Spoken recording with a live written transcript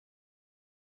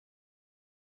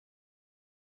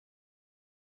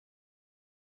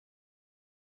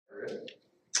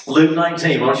Luke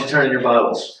 19, why don't you turn in your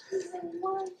Bibles?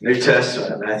 New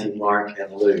Testament, Matthew, Mark,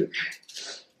 and Luke.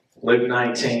 Luke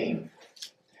 19,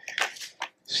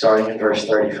 starting in verse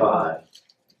 35.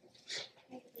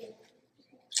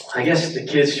 I guess the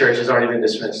kids' church has already been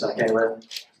dismissed, huh, Caleb?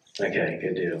 Okay,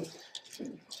 good deal.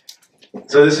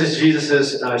 So this is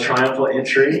Jesus' triumphal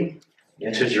entry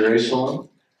into Jerusalem.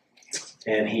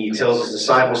 And he tells his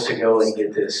disciples to go and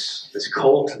get this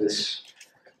colt, this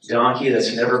donkey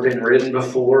that's never been ridden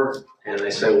before. And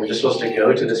they say, we're just supposed to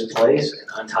go to this place and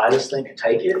untie this thing and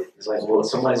take it. It's like, well, if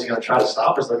somebody's going to try to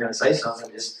stop us, they're going to say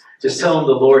something. Just tell them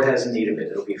the Lord has need of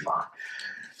it. It'll be fine.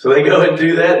 So they go and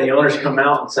do that. And the owners come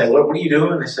out and say, what are you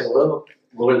doing? And they say, well,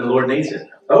 the Lord needs it.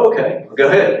 Oh, okay. Well, go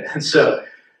ahead. And so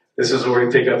this is where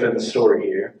we pick up in the story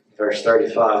here, verse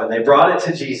 35. And they brought it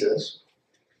to Jesus.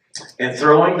 And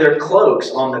throwing their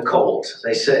cloaks on the colt,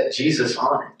 they set Jesus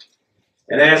on it.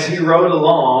 And as he rode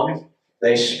along,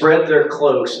 they spread their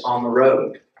cloaks on the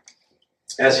road.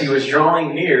 As he was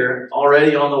drawing near,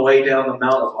 already on the way down the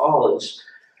Mount of Olives,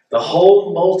 the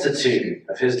whole multitude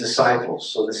of his disciples,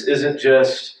 so this isn't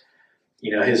just,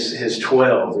 his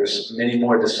 12, there's many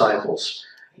more disciples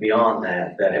beyond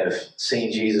that have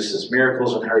seen Jesus'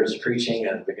 miracles and heard his preaching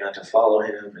and begun to follow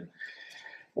him and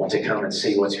want to come and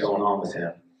see what's going on with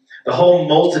him. The whole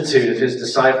multitude of his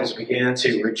disciples began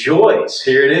to rejoice.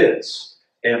 Here it is.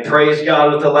 And praise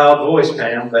God with a loud voice,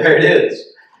 Pam. There it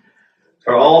is.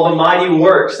 For all the mighty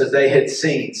works that they had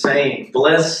seen, saying,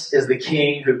 blessed is the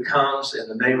King who comes in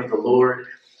the name of the Lord.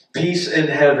 Peace in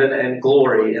heaven and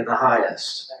glory in the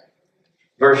highest.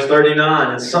 Verse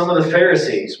 39, and some of the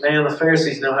Pharisees, the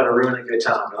Pharisees know how to ruin a good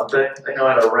time, don't they? They know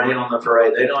how to rain on the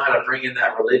parade. They know how to bring in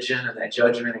that religion and that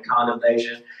judgment and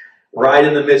condemnation right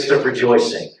in the midst of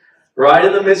rejoicing. Right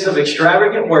in the midst of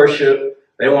extravagant worship,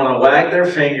 they want to wag their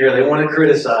finger. They want to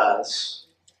criticize.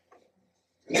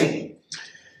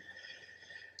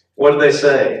 What did they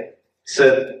say? They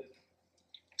said,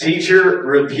 teacher,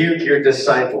 rebuke your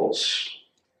disciples.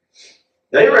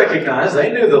 They recognized,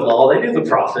 they knew the law, they knew the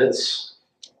prophets.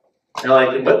 They're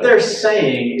like, what they're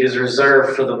saying is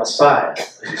reserved for the Messiah.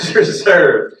 It's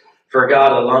reserved for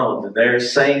God alone. And they're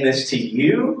saying this to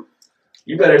you.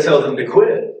 You better tell them to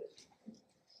quit.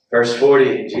 Verse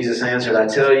 40, Jesus answered, I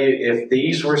tell you, if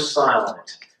these were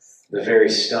silent, the very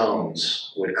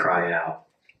stones would cry out.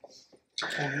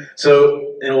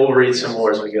 So, and we'll read some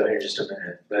more as we go here in just a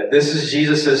minute. But this is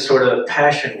Jesus' sort of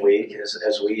Passion Week,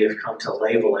 as we have come to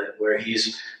label it, where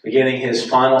he's beginning his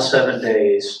final 7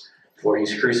 days before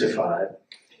he's crucified.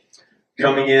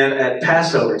 Coming in at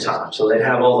Passover time. So they'd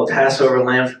have all the Passover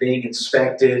lambs being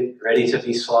inspected, ready to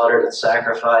be slaughtered and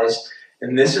sacrificed.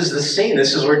 And this is the scene.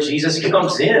 This is where Jesus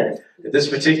comes in. At this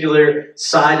particular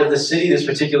side of the city, this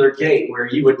particular gate, where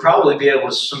you would probably be able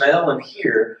to smell and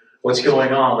hear what's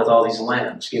going on with all these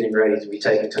lambs getting ready to be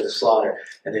taken to the slaughter.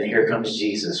 And then here comes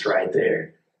Jesus right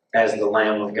there as the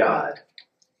Lamb of God,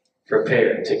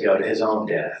 prepared to go to his own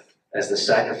death as the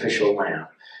sacrificial lamb.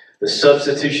 The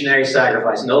substitutionary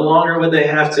sacrifice. No longer would they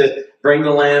have to bring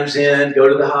the lambs in, go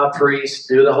to the high priest,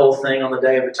 do the whole thing on the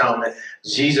Day of Atonement.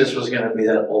 Jesus was going to be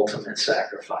that ultimate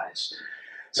sacrifice.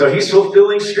 So he's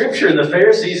fulfilling Scripture, and the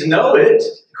Pharisees know it.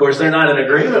 Of course, they're not in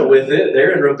agreement with it.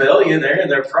 They're in rebellion. They're in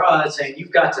their pride, saying,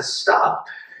 you've got to stop.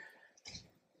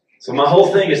 So my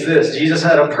whole thing is this. Jesus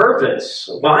had a purpose.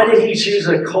 Why did he choose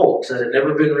a colt that had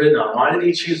never been ridden on? Why did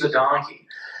he choose a donkey?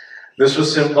 This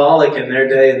was symbolic in their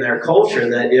day and their culture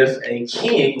that if a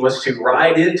king was to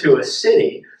ride into a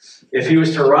city, if he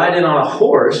was to ride in on a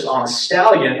horse, on a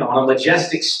stallion, on a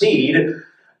majestic steed,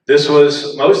 this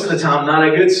was most of the time not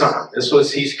a good sign. This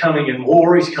was he's coming in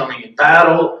war, he's coming in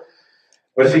battle.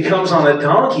 But if he comes on a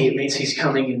donkey, it means he's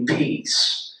coming in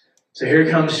peace. So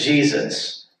here comes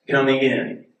Jesus coming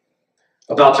in,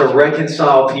 about to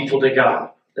reconcile people to God.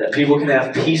 That people can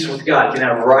have peace with God, can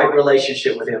have right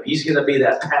relationship with him. He's going to be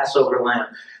that Passover lamb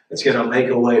that's going to make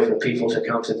a way for people to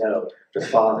come to know the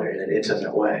Father in an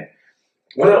intimate way.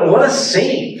 What a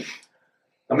scene.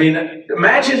 I mean,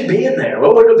 imagine being there.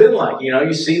 What would it have been like?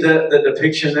 You see the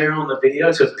depiction there on the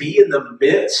video, to be in the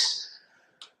midst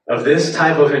of this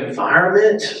type of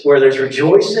environment where there's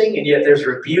rejoicing and yet there's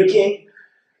rebuking.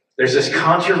 There's this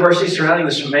controversy surrounding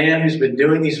this man who's been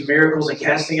doing these miracles and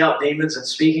casting out demons and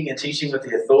speaking and teaching with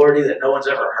the authority that no one's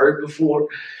ever heard before.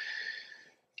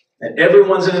 And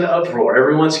everyone's in an uproar.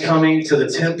 Everyone's coming to the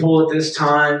temple at this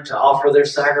time to offer their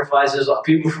sacrifices.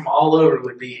 People from all over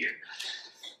would be here.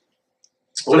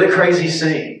 What a crazy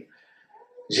scene.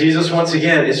 Jesus, once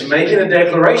again, is making a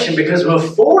declaration, because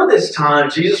before this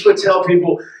time, Jesus would tell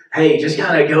people, hey, just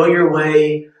kind of go your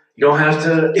way. You don't have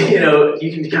to,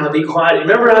 you can kind of be quiet.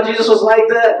 Remember how Jesus was like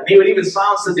that? He would even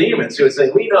silence the demons. He would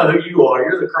say, we know who you are.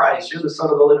 You're the Christ. You're the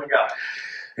Son of the living God.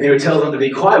 And he would tell them to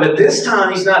be quiet. But this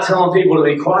time, he's not telling people to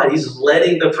be quiet. He's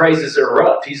letting the praises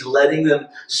erupt. He's letting them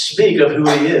speak of who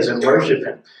he is and worship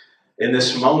him in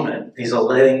this moment. He's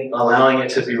allowing it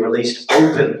to be released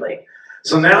openly.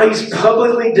 So now he's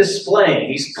publicly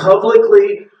displaying. He's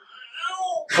publicly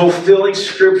fulfilling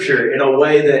Scripture in a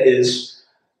way that is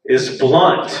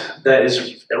blunt, that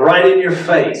is right in your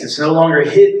face. It's no longer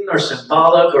hidden or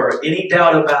symbolic or any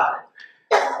doubt about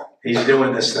it. He's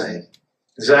doing this thing.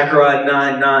 Zechariah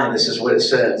 9:9, this is what it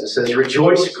says. It says,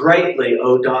 rejoice greatly,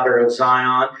 O daughter of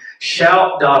Zion.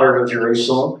 Shout, daughter of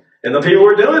Jerusalem. And the people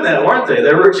were doing that, weren't they?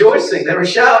 They were rejoicing. They were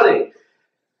shouting.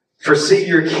 For see,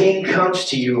 your king comes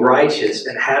to you righteous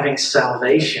and having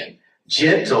salvation,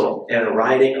 gentle and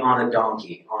riding on a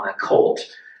donkey, on a colt,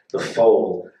 the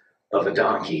foal of a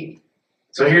donkey.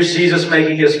 So here's Jesus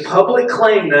making his public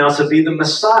claim now to be the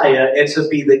Messiah and to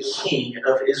be the King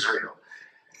of Israel.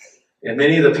 And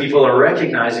many of the people are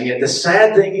recognizing it. The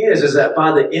sad thing is that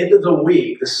by the end of the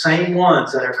week, the same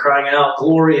ones that are crying out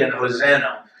glory and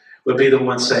Hosanna would be the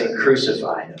ones saying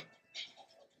crucify him.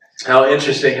 How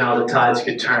interesting how the tides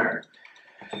could turn.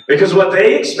 Because what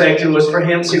they expected was for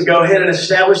him to go ahead and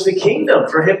establish the kingdom,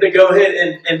 for him to go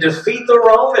ahead and defeat the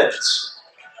Romans.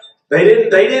 They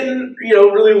didn't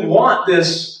really want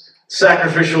this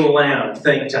sacrificial lamb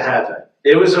thing to happen.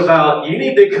 It was about, you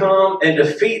need to come and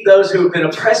defeat those who have been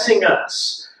oppressing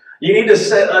us. You need to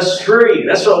set us free.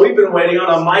 That's what we've been waiting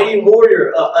on, a mighty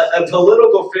warrior, a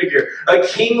political figure, a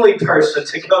kingly person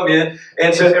to come in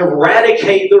and to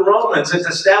eradicate the Romans and to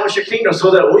establish a kingdom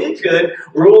so that we could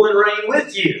rule and reign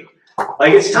with you.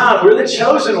 Like, it's time. We're the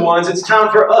chosen ones. It's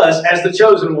time for us as the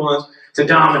chosen ones to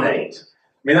dominate.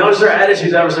 I mean, that was their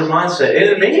attitude, that was their mindset.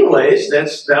 And in many ways,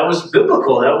 that was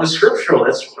biblical, that was scriptural.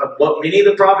 That's what many of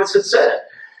the prophets had said.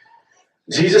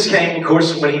 Jesus came, of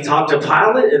course, when he talked to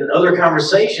Pilate and in other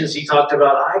conversations, he talked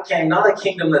about, I came not a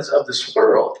kingdom that's of this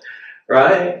world,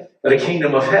 right? But a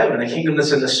kingdom of heaven, a kingdom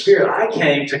that's in the spirit. I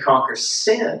came to conquer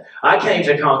sin. I came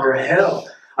to conquer hell.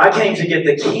 I came to get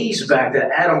the keys back that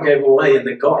Adam gave away in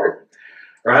the garden,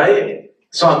 right?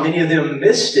 So many of them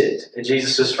missed it at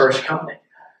Jesus' first coming.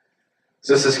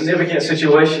 So it's a significant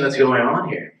situation that's going on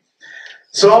here.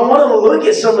 So I want to look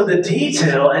at some of the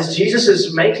detail as Jesus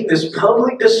is making this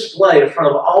public display in front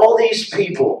of all these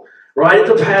people right at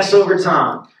the Passover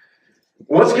time.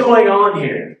 What's going on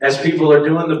here as people are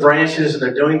doing the branches and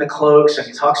they're doing the cloaks, and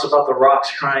he talks about the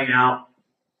rocks crying out.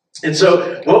 And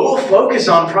so what we'll focus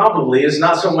on probably is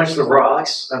not so much the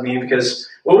rocks, because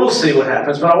we'll see what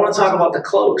happens, but I want to talk about the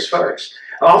cloaks first.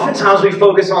 Oftentimes we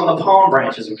focus on the palm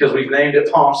branches because we've named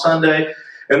it Palm Sunday,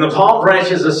 and the palm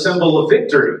branch is a symbol of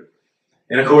victory.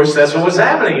 And of course, that's what was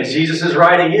happening as Jesus is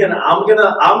riding in. I'm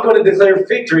gonna declare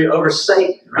victory over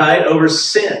Satan, right? Over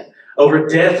sin, over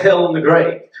death, hell, and the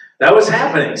grave. That was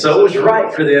happening. So it was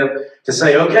right for them to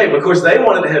say, okay, but of course they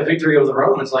wanted to have victory over the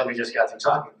Romans like we just got through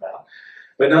talking about.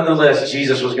 But nonetheless,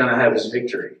 Jesus was going to have his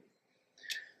victory.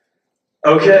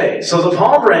 Okay, so the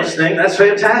palm branch thing, that's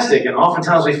fantastic, and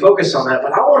oftentimes we focus on that,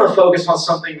 but I want to focus on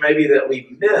something maybe that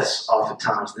we miss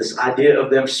oftentimes, this idea of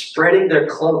them spreading their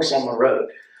cloaks on the road.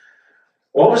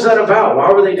 What was that about?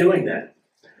 Why were they doing that?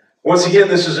 Once again,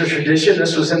 this was a tradition,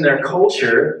 this was in their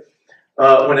culture.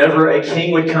 Whenever a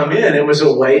king would come in, it was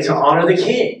a way to honor the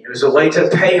king. It was a way to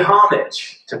pay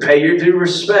homage, to pay your due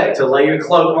respect, to lay your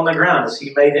cloak on the ground as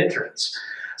he made entrance.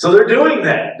 So they're doing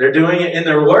that. They're doing it in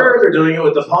their word. They're doing it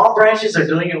with the palm branches. They're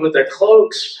doing it with their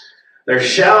cloaks. They're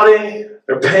shouting.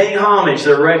 They're paying homage.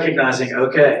 They're recognizing,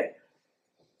 okay,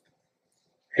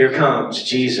 here comes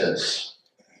Jesus.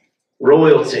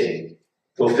 Royalty,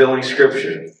 fulfilling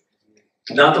Scripture.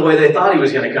 Not the way they thought he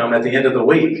was going to come at the end of the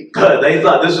week, but they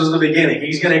thought this was the beginning.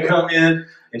 He's going to come in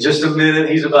just a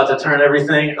minute. He's about to turn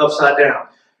everything upside down.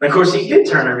 And of course, he did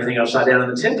turn everything upside down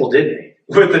in the temple, didn't he?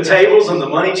 With the tables and the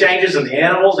money changers and the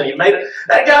animals, and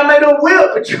that guy made a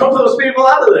whip and drove those people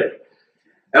out of there.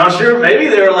 And I'm sure maybe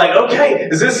they were like, okay,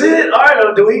 is this it? All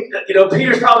right,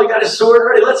 Peter's probably got his sword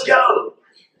ready. Let's go.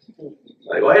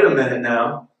 Like, wait a minute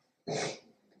now. And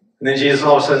then Jesus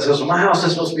all of a sudden says, well, my house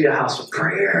is supposed to be a house of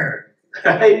prayer.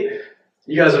 Right?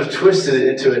 You guys have twisted it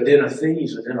into a den of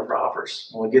thieves, a den of robbers.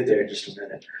 We'll get there in just a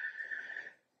minute.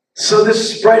 So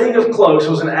this spreading of cloaks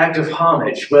was an act of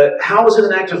homage, but how was it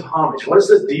an act of homage? What is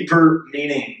the deeper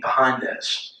meaning behind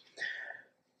this?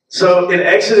 So in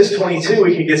Exodus 22,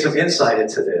 we can get some insight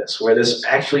into this, where this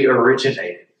actually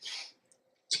originated.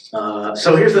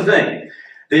 So here's the thing.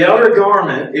 The outer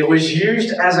garment, it was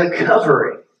used as a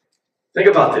covering. Think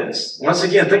about this. Once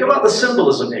again, think about the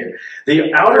symbolism here.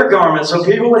 The outer garment, so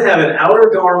people would have an outer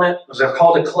garment, which are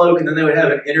called a cloak, and then they would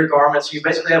have an inner garment. So you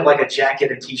basically have like a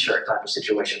jacket and t-shirt type of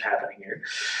situation happening here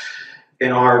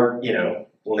in our,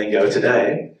 lingo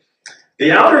today.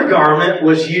 The outer garment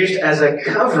was used as a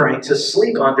covering to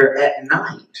sleep under at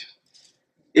night.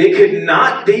 It could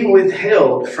not be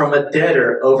withheld from a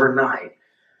debtor overnight.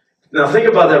 Now think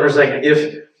about that for a second.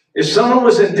 If someone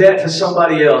was in debt to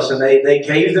somebody else and they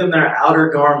gave them their outer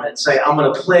garment, say, I'm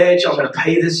going to pledge, I'm going to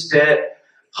pay this debt,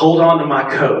 hold on to my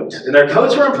coat. And their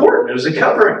coats were important. It was a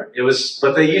covering. It was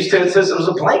what they used to, it says it was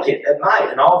a blanket at night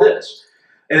and all this.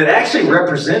 And it actually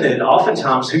represented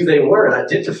oftentimes who they were and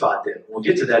identified them. We'll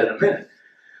get to that in a minute.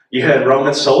 You had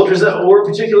Roman soldiers that wore a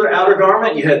particular outer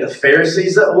garment. You had the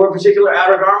Pharisees that wore a particular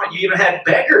outer garment. You even had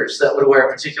beggars that would wear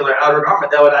a particular outer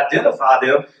garment that would identify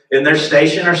them in their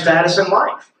station or status in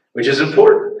life, which is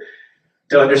important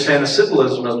to understand the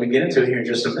symbolism as we get into it here in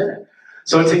just a minute.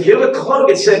 So to give a cloak,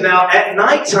 it said, now at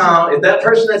nighttime, if that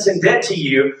person that's in debt to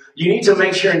you, you need to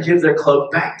make sure and give their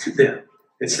cloak back to them.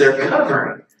 It's their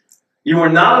covering. You were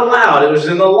not allowed, it was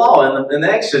in the law, in the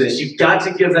Exodus, you've got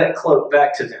to give that cloak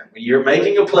back to them. When you're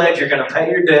making a pledge, you're going to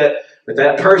pay your debt, but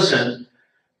that person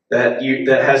that you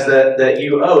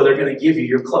owe, they're going to give you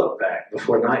your cloak back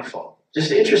before nightfall. Just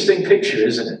an interesting picture,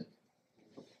 isn't it?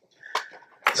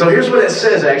 So here's what it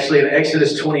says actually in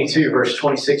Exodus 22, verse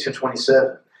 26 and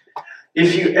 27.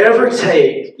 If you ever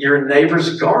take your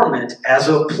neighbor's garment as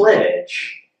a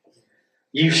pledge,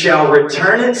 you shall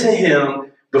return it to him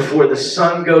before the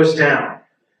sun goes down.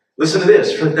 Listen to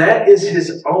this. For that is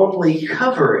his only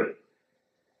covering.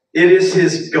 It is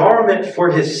his garment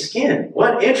for his skin.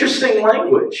 What interesting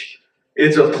language.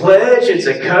 It's a pledge, it's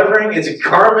a covering, it's a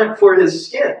garment for his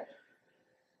skin.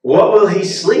 What will he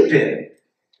sleep in?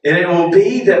 And it will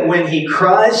be that when he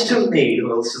cries to me,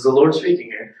 well, this is the Lord speaking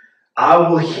here, I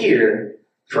will hear,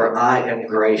 for I am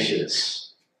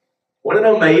gracious. What an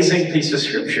amazing piece of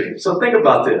scripture. So think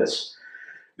about this.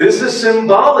 This is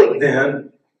symbolic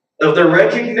then of the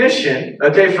recognition,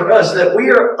 for us, that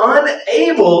we are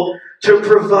unable to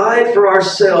provide for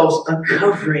ourselves a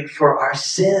covering for our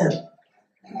sin.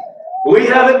 We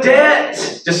have a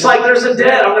debt. Just like there's a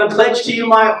debt. I'm going to pledge to you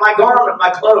my garment, my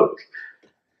cloak.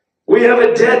 We have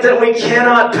a debt that we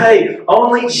cannot pay.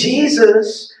 Only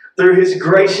Jesus, through his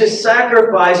gracious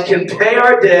sacrifice, can pay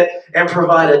our debt and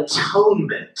provide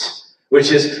atonement,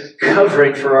 which is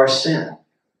covering for our sin.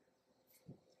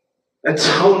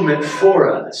 Atonement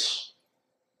for us.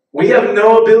 We have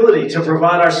no ability to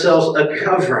provide ourselves a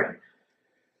covering.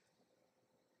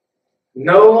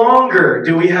 No longer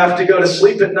do we have to go to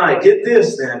sleep at night. Get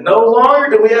this then. No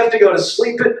longer do we have to go to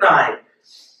sleep at night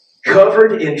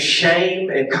covered in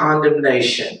shame and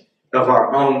condemnation of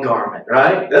our own garment,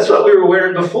 right? That's what we were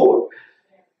wearing before.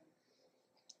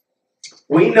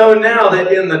 We know now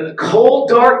that in the cold,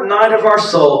 dark night of our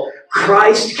soul,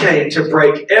 Christ came to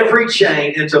break every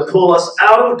chain and to pull us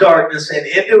out of darkness and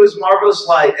into his marvelous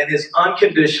light and his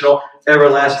unconditional,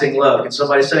 everlasting love. Can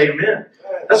somebody say amen?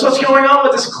 That's what's going on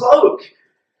with this cloak.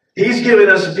 He's given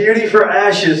us beauty for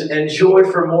ashes and joy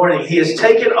for mourning. He has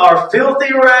taken our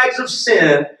filthy rags of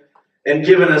sin and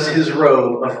given us his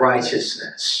robe of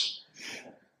righteousness.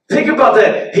 Think about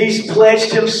that. He's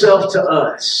pledged himself to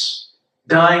us,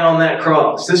 dying on that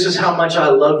cross. This is how much I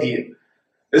love you.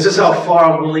 This is how far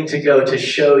I'm willing to go to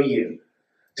show you,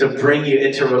 to bring you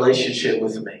into relationship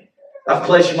with me. I've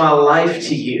pledged my life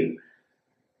to you.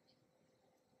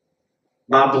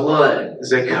 My blood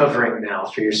is a covering now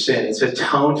for your sin. It's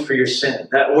atoned for your sin.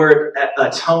 That word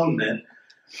atonement,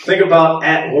 think about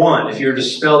at one, if you were to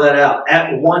spell that out.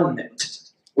 At one-ment.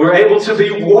 We're able to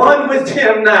be one with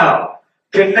him now.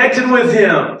 Connected with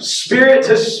him. Spirit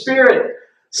to spirit.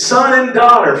 Son and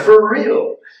daughter, for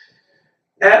real.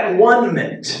 At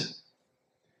one-ment.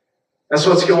 That's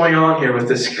what's going on here with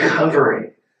this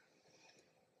covering.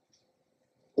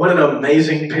 What an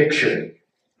amazing picture.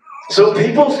 So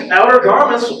people's outer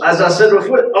garments, as I said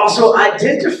before, also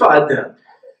identified them.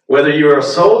 Whether you're a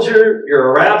soldier,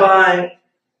 you're a rabbi,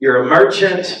 you're a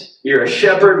merchant, you're a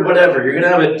shepherd, whatever. You're going to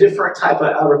have a different type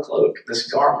of outer cloak,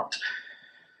 this garment.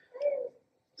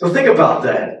 So think about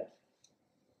that.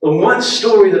 The one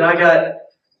story that I got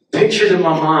pictured in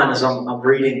my mind as I'm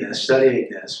reading this, studying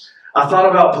this, I thought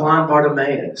about blind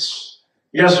Bartimaeus.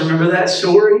 You guys remember that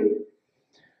story?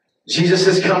 Jesus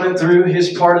is coming through his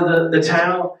part of the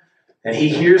town, and he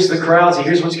hears the crowds, he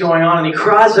hears what's going on, and he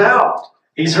cries out.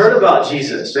 He's heard about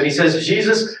Jesus, and he says,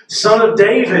 Jesus, Son of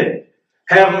David,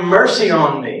 have mercy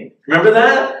on me. Remember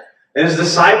that? And his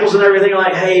disciples and everything are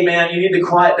like, hey man, you need to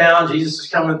quiet down. Jesus is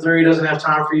coming through. He doesn't have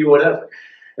time for you, whatever.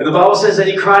 And the Bible says that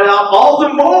he cried out all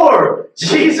the more,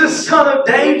 Jesus, Son of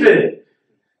David,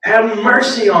 have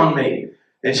mercy on me.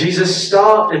 And Jesus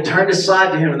stopped and turned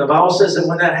aside to him. And the Bible says that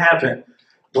when that happened,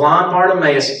 blind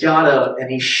Bartimaeus got up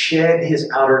and he shed his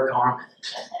outer garment.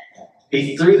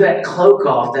 He threw that cloak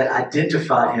off that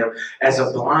identified him as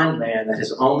a blind man that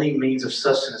his only means of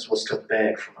sustenance was to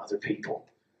beg from other people.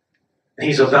 And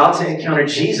he's about to encounter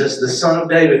Jesus, the Son of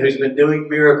David, who's been doing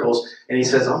miracles. And he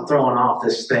says, I'm throwing off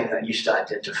this thing that used to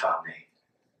identify me.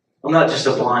 I'm not just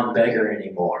a blind beggar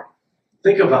anymore.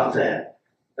 Think about that.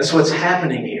 That's what's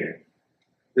happening here.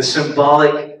 The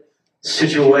symbolic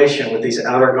situation with these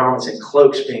outer garments and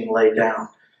cloaks being laid down.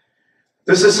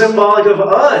 This is symbolic of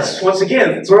us, once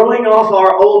again, throwing off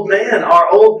our old man, our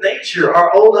old nature,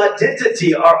 our old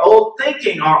identity, our old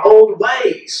thinking, our old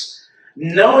ways,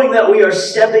 knowing that we are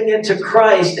stepping into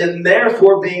Christ and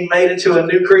therefore being made into a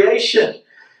new creation.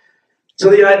 So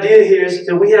the idea here is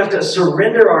that we have to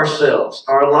surrender ourselves,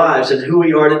 our lives, and who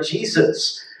we are to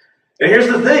Jesus. And here's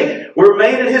the thing, we're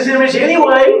made in his image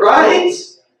anyway, right?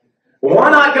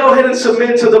 Why not go ahead and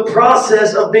submit to the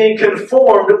process of being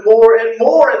conformed more and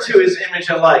more into his image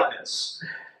and likeness?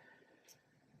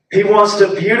 He wants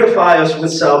to beautify us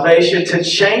with salvation, to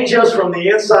change us from the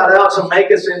inside out, to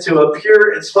make us into a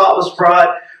pure and spotless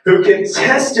bride who can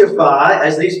testify,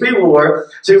 as these people were,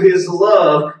 to his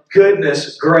love,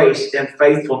 goodness, grace, and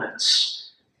faithfulness.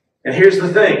 And here's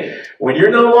the thing. When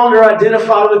you're no longer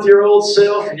identified with your old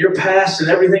self and your past and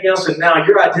everything else, and now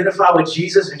you're identified with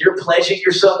Jesus and you're pledging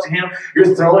yourself to him,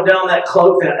 you're throwing down that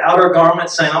cloak, that outer garment,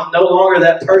 saying, I'm no longer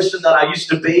that person that I used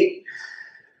to be.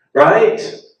 Right?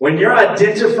 When you're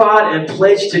identified and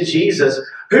pledged to Jesus,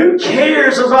 who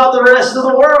cares about the rest of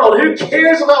the world? Who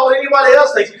cares about what anybody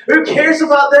else thinks? Who cares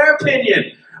about their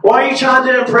opinion? Why are you trying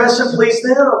to impress and please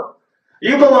them?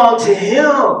 You belong to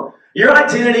him. Your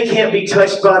identity can't be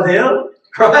touched by them,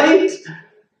 right?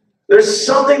 There's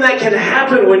something that can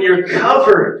happen when you're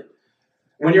covered,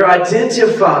 when you're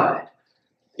identified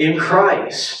in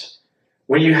Christ,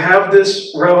 when you have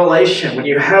this revelation, when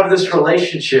you have this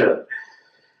relationship.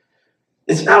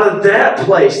 It's out of that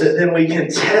place that then we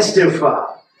can testify.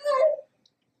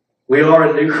 We are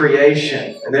a new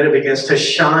creation, and then it begins to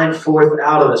shine forth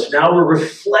out of us. Now we're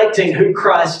reflecting who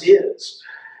Christ is.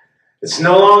 It's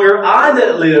no longer I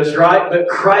that lives, right, but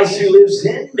Christ who lives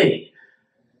in me.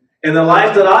 In the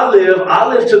life that I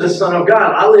live to the Son of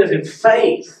God. I live in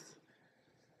faith.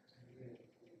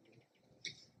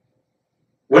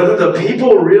 Whether the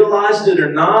people realized it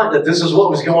or not, that this is what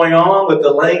was going on with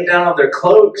the laying down of their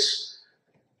cloaks,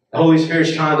 the Holy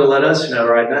Spirit's trying to let us know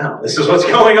right now. This is what's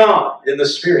going on in the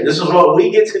Spirit. This is what we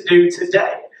get to do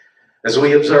today as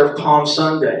we observe Palm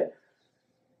Sunday.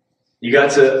 You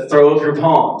got to throw up your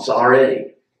palms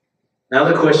already. Now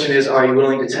the question is, are you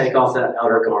willing to take off that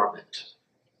outer garment?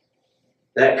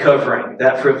 That covering,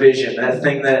 that provision, that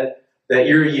thing that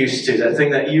you're used to, that thing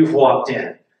that you've walked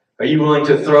in. Are you willing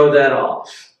to throw that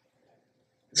off?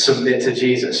 Submit to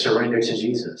Jesus, surrender to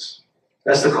Jesus.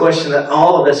 That's the question that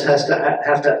all of us have to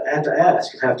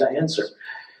ask, have to answer.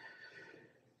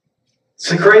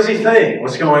 It's a crazy thing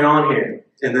what's going on here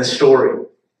in this story.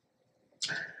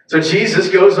 So Jesus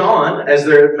goes on as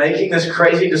they're making this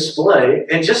crazy display.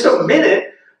 In just a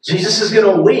minute, Jesus is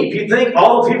going to weep. You think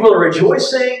all the people are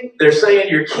rejoicing. They're saying,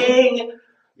 you're king.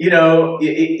 You know,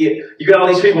 you got all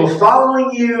these people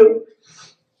following you.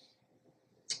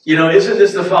 You know, isn't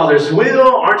this the Father's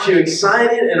will? Aren't you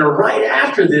excited? And right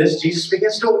after this, Jesus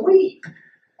begins to weep.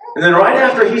 And then right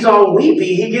after he's all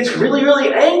weepy, he gets really,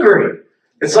 really angry.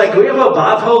 It's like, do we have a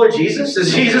bipolar Jesus?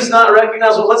 Does Jesus not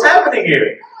recognize what's happening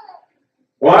here?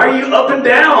 Why are you up and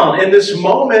down in this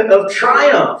moment of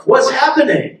triumph? What's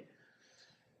happening?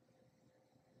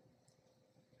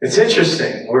 It's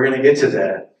interesting. We're going to get to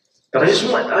that. But I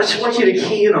just want you to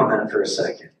key in on that for a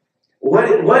second.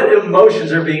 What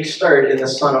emotions are being stirred in the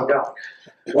Son of God?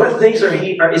 What things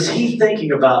is he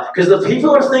thinking about? Because the people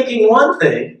are thinking one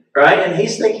thing, right? And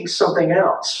he's thinking something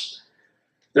else.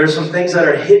 There are some things that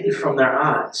are hidden from their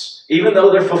eyes. Even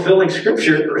though they're fulfilling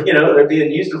Scripture, you know, they're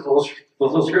being used to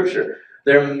fulfill Scripture.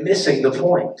 They're missing the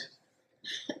point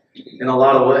in a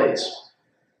lot of ways.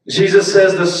 Jesus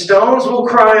says the stones will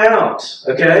cry out,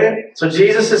 okay? So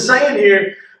Jesus is saying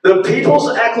here, the people's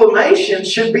acclamation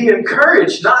should be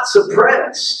encouraged, not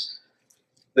suppressed.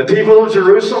 The people of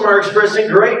Jerusalem are expressing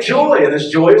great joy, and this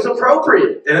joy is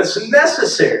appropriate, and it's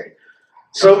necessary.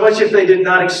 So much if they did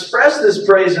not express this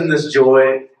praise and this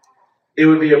joy, it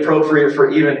would be appropriate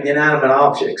for even inanimate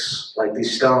objects, like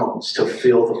these stones, to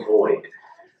fill the void.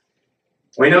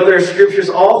 We know there are scriptures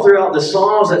all throughout the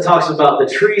Psalms that talks about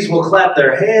the trees will clap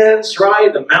their hands,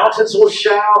 right? The mountains will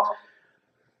shout.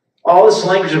 All this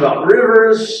language about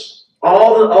rivers,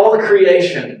 all the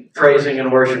creation praising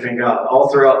and worshiping God, all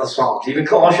throughout the Psalms. Even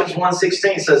Colossians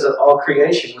 1:16 says that all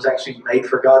creation was actually made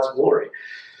for God's glory.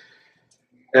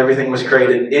 Everything was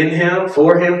created in Him,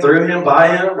 for Him, through Him,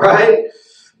 by Him, right?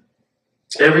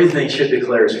 Everything should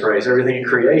declare His praise, everything in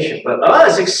creation. But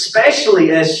us,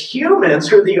 especially as humans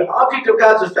who are the object of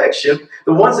God's affection,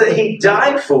 the ones that He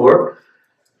died for,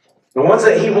 the ones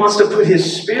that He wants to put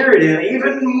His Spirit in,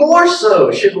 even more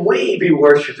so should we be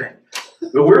worshiping.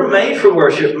 But we're made for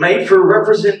worship, made for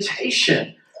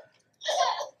representation.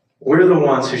 We're the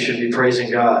ones who should be praising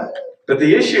God. But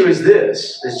the issue is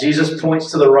this, as Jesus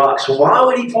points to the rocks. Why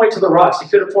would He point to the rocks? He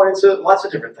could have pointed to lots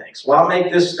of different things. Why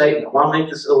make this statement? Why make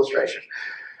this illustration?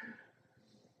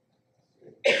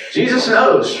 Jesus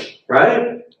knows,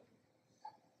 right,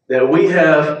 that we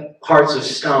have hearts of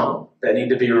stone that need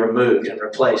to be removed and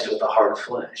replaced with a heart of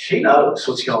flesh. He knows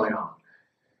what's going on.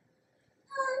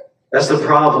 That's the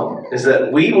problem, is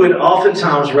that we would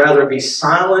oftentimes rather be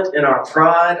silent in our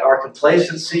pride, our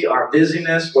complacency, our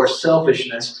busyness, or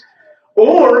selfishness,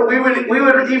 or we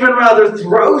would even rather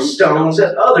throw stones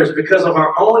at others because of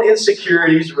our own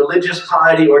insecurities, religious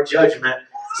piety, or judgment,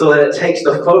 so that it takes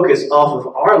the focus off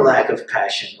of our lack of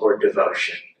passion or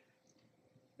devotion.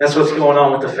 That's what's going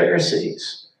on with the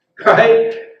Pharisees,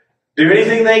 right? Do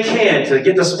anything they can to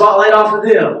get the spotlight off of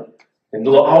them and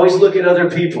always look at other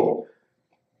people.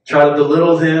 Try to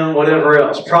belittle them, whatever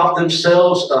else. Prop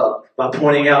themselves up by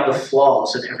pointing out the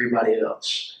flaws in everybody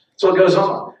else. That's what goes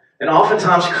on. And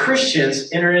oftentimes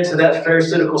Christians enter into that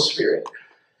Pharisaical spirit.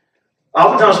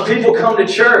 Oftentimes people come to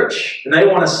church and they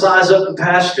want to size up the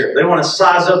pastor. They want to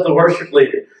size up the worship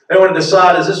leader. They want to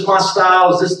decide, is this my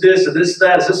style? Is this, is this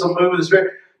that? Is this a move of the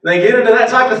Spirit? And they get into that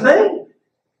type of thing.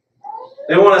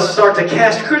 They want to start to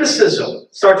cast criticism,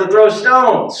 start to throw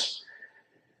stones.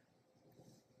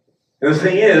 And the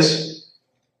thing is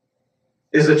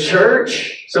the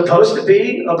church supposed to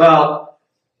be about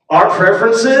our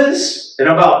preferences and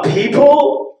about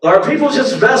people? Or are people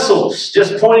just vessels,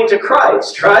 just pointing to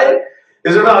Christ, right?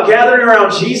 Is it about gathering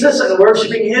around Jesus and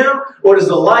worshiping Him? Or does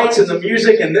the lights and the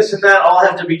music and this and that all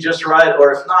have to be just right?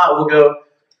 Or if not, we'll go,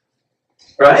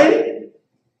 right?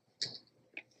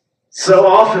 So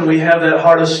often we have that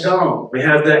heart of stone. We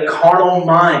have that carnal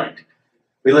mind.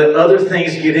 We let other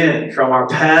things get in from our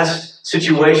past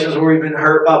situations where we've been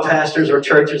hurt by pastors or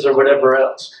churches or whatever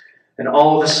else. And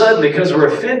all of a sudden, because we're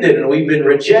offended and we've been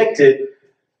rejected,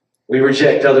 we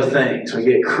reject other things. We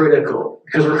get critical.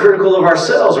 Because we're critical of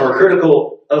ourselves, and we're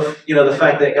critical of, the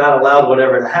fact that God allowed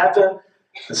whatever to happen.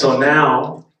 And so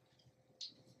now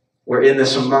we're in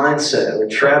this mindset. We're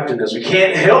trapped in this. We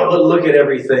can't help but look at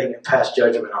everything and pass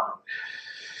judgment on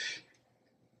it.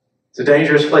 It's a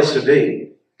dangerous place to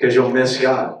be because you'll miss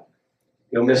God.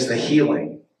 You'll miss the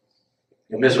healing.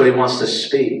 You'll miss what He wants to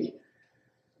speak.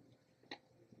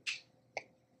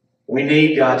 We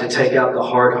need God to take out the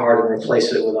hard heart and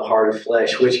replace it with a heart of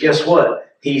flesh, which, guess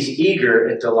what? He's eager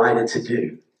and delighted to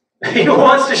do. He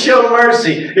wants to show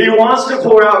mercy. He wants to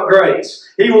pour out grace.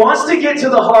 He wants to get to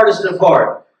the hardest of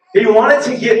heart. He wanted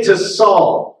to get to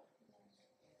Saul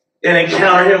and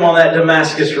encounter him on that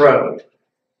Damascus road.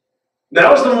 That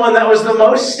was the one that was the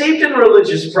most steeped in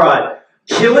religious pride,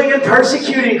 killing and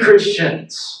persecuting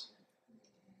Christians.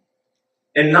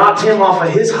 And knocked him off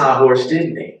of his high horse,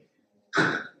 didn't he?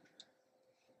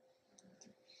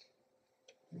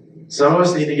 Some of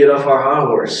us need to get off our high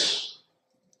horse,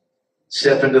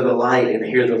 step into the light and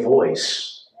hear the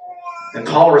voice. And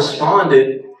Paul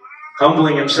responded,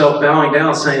 humbling himself, bowing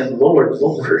down, saying, Lord,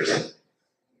 Lord.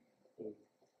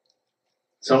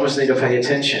 Some of us need to pay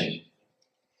attention.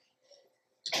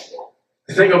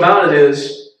 The thing about it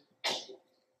is,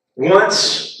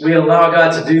 once we allow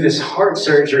God to do this heart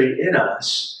surgery in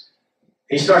us,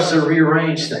 He starts to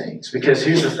rearrange things. Because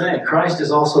here's the thing, Christ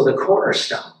is also the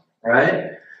cornerstone,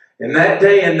 right? In that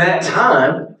day and that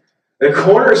time, the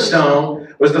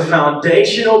cornerstone was the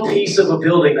foundational piece of a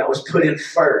building that was put in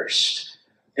first.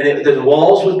 And the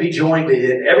walls would be joined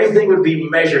in. Everything would be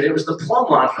measured. It was the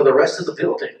plumb line for the rest of the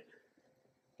building.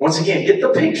 Once again, get the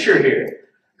picture here.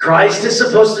 Christ is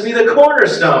supposed to be the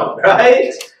cornerstone,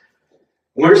 right?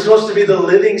 We're supposed to be the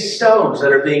living stones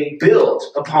that are being built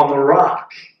upon the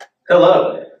rock.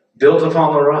 Hello, built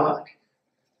upon the rock.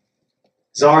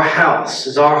 Is our house,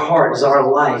 is our heart, is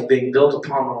our life being built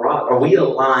upon the rock? Are we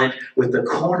aligned with the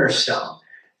cornerstone?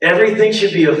 Everything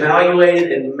should be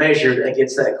evaluated and measured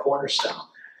against that cornerstone.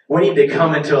 We need to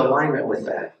come into alignment with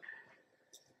that.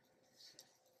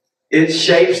 It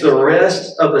shapes the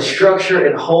rest of the structure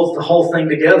and holds the whole thing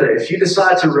together. If you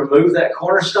decide to remove that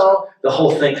cornerstone, the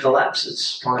whole thing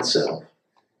collapses upon itself.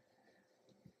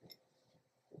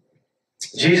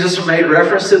 Jesus made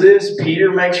reference to this.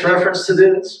 Peter makes reference to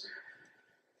this.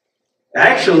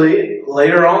 Actually,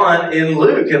 later on in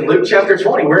Luke chapter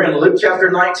 20, we're in Luke chapter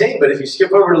 19, but if you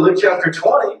skip over to Luke chapter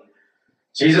 20,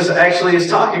 Jesus actually is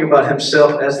talking about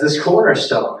himself as this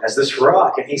cornerstone, as this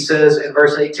rock. And he says in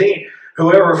verse 18,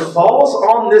 whoever falls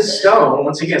on this stone,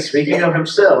 once again, speaking of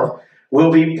himself,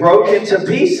 will be broken to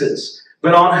pieces.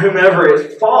 But on whomever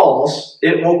it falls,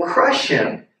 it will crush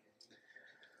him.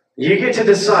 You get to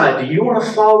decide, do you want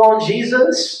to fall on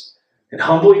Jesus and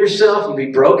humble yourself and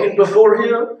be broken before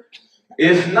him?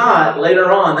 If not,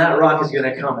 later on, that rock is going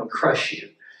to come and crush you.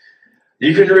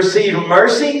 You can receive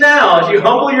mercy now if you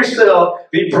humble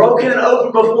yourself, be broken and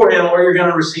open before him, or you're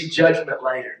going to receive judgment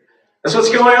later. That's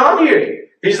what's going on here.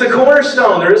 He's the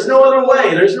cornerstone. There is no other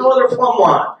way. There's no other plumb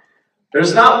line.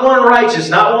 There's not one righteous,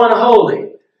 not one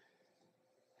holy,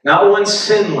 not one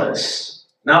sinless,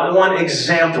 not one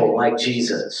example like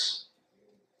Jesus.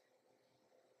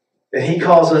 And he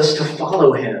calls us to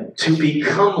follow him, to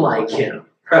become like him,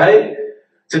 right?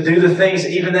 To do the things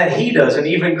even that he does and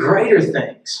even greater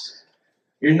things.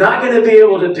 You're not going to be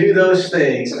able to do those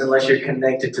things unless you're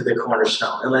connected to the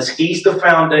cornerstone, unless he's the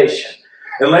foundation.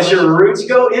 Unless your roots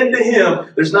go into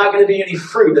him, there's not going to be any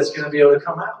fruit that's going to be able to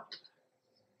come out.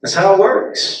 That's how it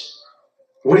works.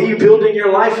 What are you building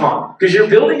your life on? Because you're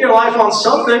building your life on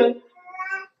something.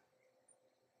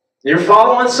 You're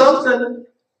following something.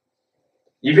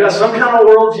 You've got some kind of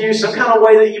worldview, some kind of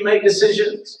way that you make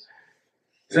decisions.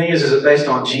 The thing is it based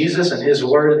on Jesus and his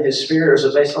word and his spirit, or is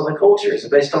it based on the culture? Is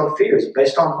it based on fear? Is it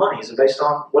based on money? Is it based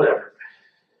on whatever?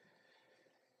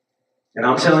 And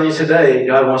I'm telling you today,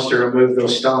 God wants to remove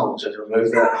those stones and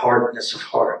remove that hardness of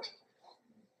heart.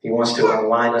 He wants to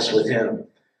align us with him.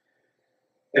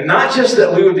 And not just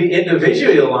that we would be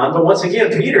individually aligned, but once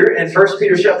again, Peter in 1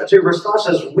 Peter chapter 2, verse 5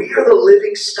 says, we are the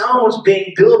living stones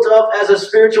being built up as a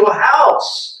spiritual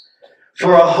house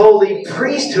for a holy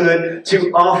priesthood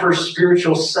to offer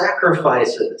spiritual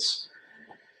sacrifices.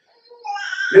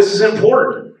 This is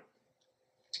important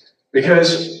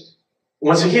because,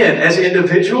 once again, as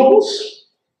individuals,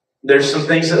 there's some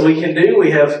things that we can do.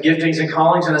 We have giftings and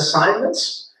callings and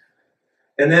assignments.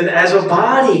 And then as a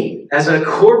body, as a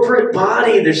corporate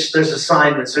body, there's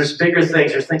assignments, there's bigger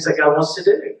things, there's things that God wants to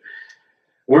do.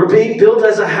 We're being built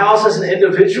as a house, as an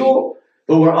individual,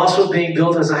 but we're also being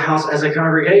built as a house, as a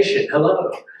congregation.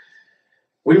 Hello.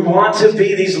 We want to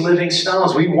be these living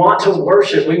stones. We want to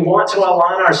worship. We want to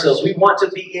align ourselves. We want to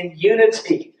be in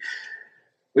unity.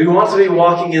 We want to be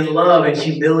walking in love and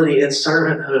humility and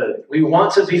servanthood. We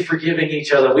want to be forgiving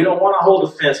each other. We don't want to hold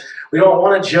offense. We don't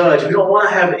want to judge. We don't want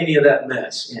to have any of that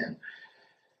mess in.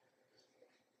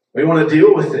 We want to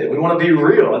deal with it. We want to be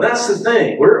real. And that's the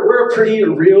thing. We're a pretty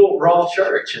real, raw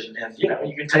church. And you know,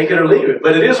 you can take it or leave it.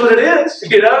 But it is what it is,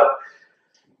 you know.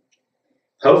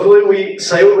 Hopefully we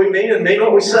say what we mean and mean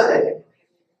what we say.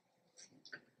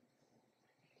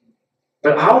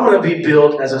 But I want to be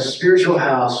built as a spiritual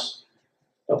house,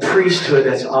 a priesthood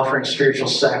that's offering spiritual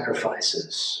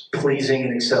sacrifices, pleasing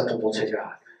and acceptable to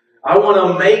God. I want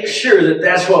to make sure that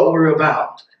that's what we're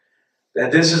about.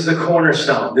 That this is the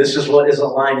cornerstone. This is what is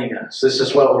aligning us. This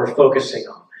is what we're focusing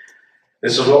on.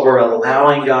 This is what we're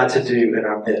allowing God to do in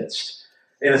our midst.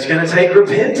 And it's going to take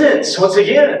repentance, once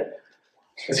again.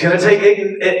 It's going to take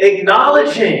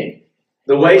acknowledging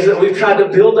the ways that we've tried to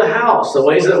build a house, the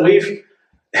ways that we've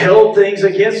held things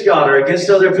against God or against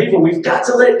other people. We've got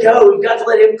to let go. We've got to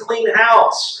let him clean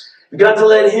house. We've got to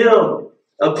let him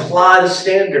apply the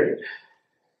standard.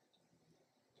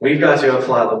 We've got to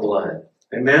apply the blood.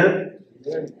 Amen?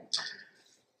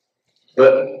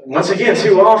 But once again,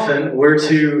 too often, we're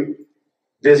too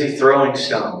busy throwing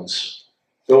stones.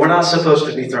 But we're not supposed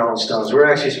to be throwing stones. We're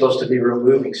actually supposed to be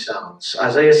removing stones.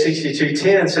 Isaiah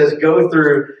 62:10 says, go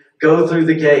through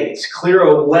the gates, clear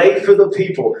a way for the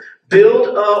people, build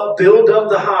up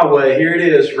the highway. Here it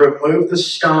is, remove the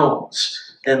stones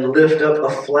and lift up a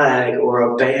flag or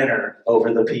a banner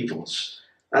over the peoples.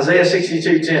 Isaiah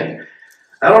 62:10.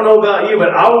 I don't know about you, but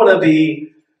I want to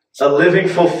be a living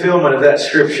fulfillment of that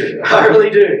scripture. I really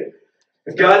do.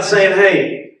 If God's saying,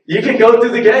 hey, you can go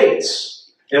through the gates.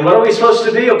 And what are we supposed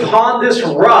to be? Upon this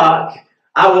rock,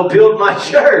 I will build my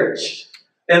church.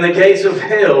 And the gates of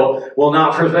hell will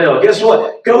not prevail. Guess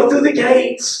what? Go through the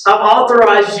gates. I've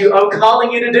authorized you. I'm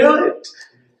calling you to do it.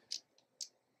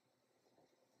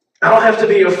 I don't have to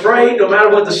be afraid no matter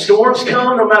what the storms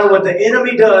come, no matter what the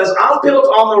enemy does. I'm built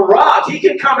on the rock. He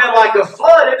can come in like a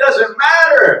flood. It doesn't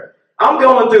matter. I'm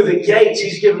going through the gates.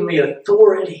 He's given me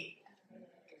authority.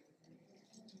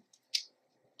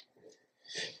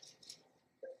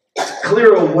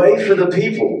 Clear a way for the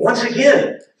people. Once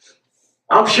again,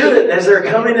 I'm sure that as they're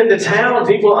coming into town,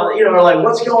 people are like,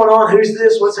 what's going on? Who's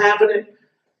this? What's happening?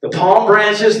 The palm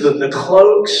branches, the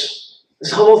cloaks,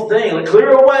 this whole thing. Like, clear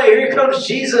away. Here comes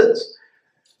Jesus.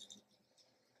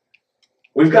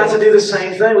 We've got to do the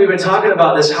same thing. We've been talking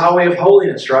about this highway of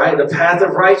holiness, right? The path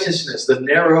of righteousness, the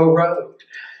narrow road.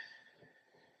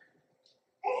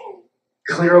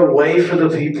 Clear a way for the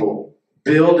people.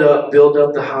 Build up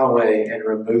the highway and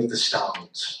remove the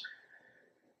stones.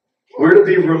 We're to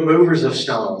be removers of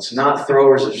stones, not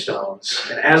throwers of stones.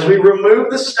 And as we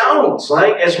remove the stones,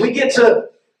 like as we get to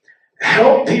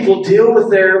help people deal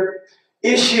with their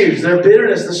issues, their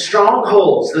bitterness, the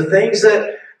strongholds, the things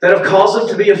that have caused them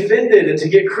to be offended and to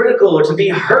get critical or to be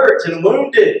hurt and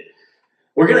wounded,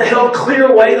 we're going to help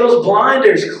clear away those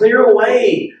blinders, clear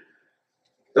away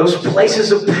those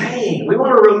places of pain. We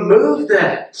want to remove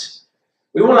that.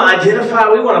 We want to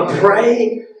identify, we want to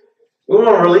pray. We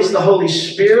want to release the Holy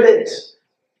Spirit.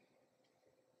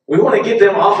 We want to get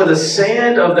them off of the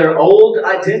sand of their old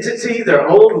identity, their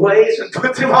old ways, and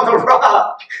put them on the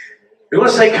rock. We want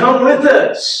to say, come with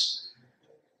us.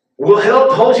 We'll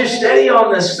help hold you steady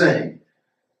on this thing.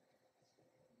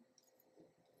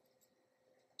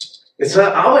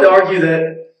 I would argue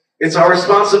that it's our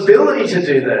responsibility to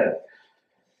do that.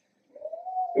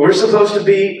 We're supposed to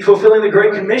be fulfilling the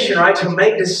Great Commission, right? To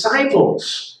make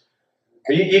disciples.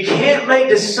 You can't make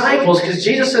disciples because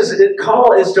Jesus says the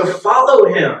call is to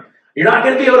follow Him. You're not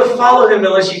going to be able to follow Him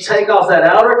unless you take off that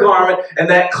outer garment and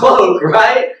that cloak,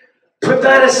 right? Put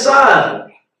that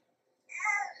aside.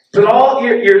 Put all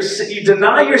you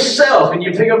deny yourself and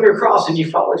you pick up your cross and you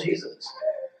follow Jesus.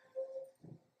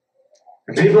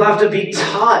 And people have to be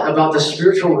taught about the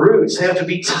spiritual roots. They have to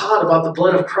be taught about the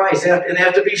blood of Christ. They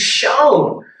have to be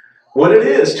shown what it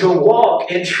is to walk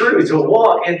in truth, to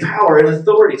walk in power and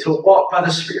authority, to walk by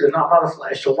the Spirit and not by the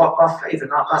flesh, to walk by faith and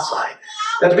not by sight.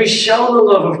 They have to be shown the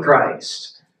love of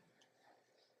Christ,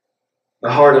 the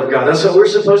heart of God. That's what we're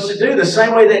supposed to do. The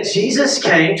same way that Jesus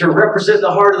came to represent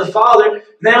the heart of the Father,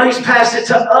 now He's passed it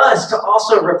to us to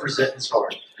also represent His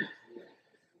heart.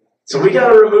 So we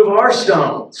got to remove our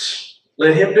stones.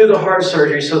 Let Him do the heart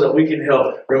surgery so that we can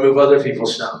help remove other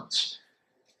people's stones.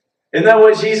 Isn't that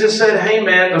what Jesus said? Hey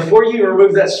man, before you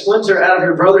remove that splinter out of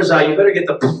your brother's eye, you better get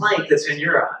the plank that's in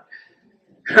your eye.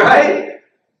 Right?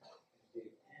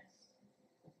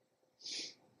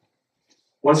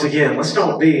 Once again, let's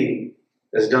don't be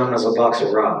as dumb as a box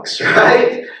of rocks,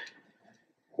 right?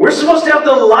 We're supposed to have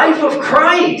the life of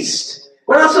Christ.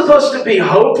 We're not supposed to be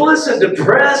hopeless and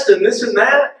depressed and this and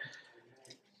that.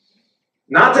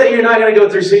 Not that you're not going to go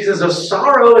through seasons of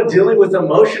sorrow and dealing with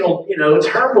emotional,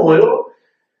 turmoil.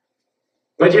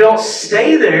 But you don't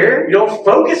stay there. You don't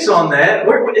focus on that.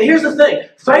 Here's the thing.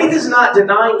 Faith is not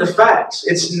denying the facts.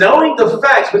 It's knowing the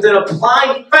facts, but then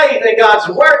applying faith in God's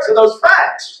word to those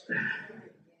facts.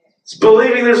 It's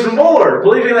believing there's more.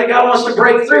 Believing that God wants to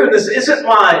break through. And this isn't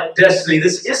my destiny.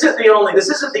 This isn't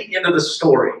the end of the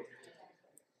story.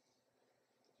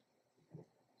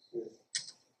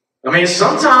 I mean,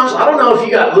 sometimes, I don't know if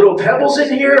you got little pebbles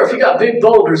in here or if you got big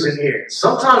boulders in here.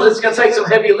 Sometimes it's going to take some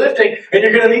heavy lifting and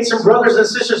you're going to need some brothers and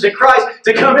sisters in Christ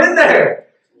to come in there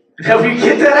and help you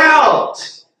get that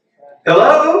out.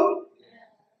 Hello?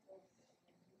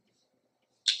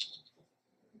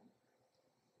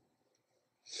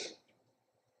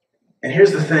 And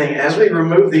here's the thing. As we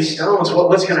remove these stones,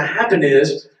 what's going to happen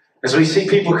is, as we see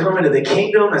people come into the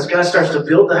kingdom, as God starts to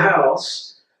build the house,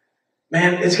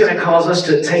 man, it's going to cause us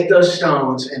to take those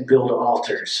stones and build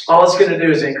altars. All it's going to do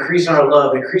is increase our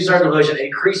love, increase our devotion,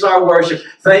 increase our worship.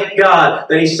 Thank God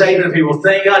that He's saving people.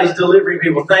 Thank God He's delivering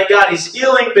people. Thank God He's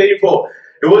healing people.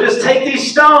 And we'll just take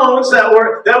these stones that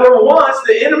were once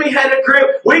the enemy had a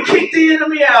grip. We kicked the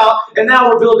enemy out, and now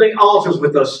we're building altars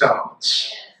with those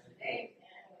stones.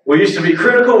 We used to be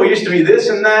critical. We used to be this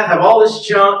and that, have all this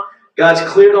junk. God's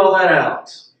cleared all that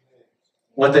out.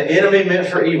 What the enemy meant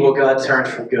for evil, God turned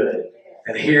for good.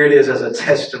 And here it is as a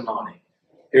testimony.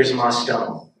 Here's my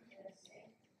stone.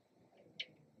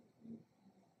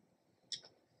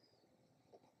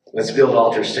 Let's build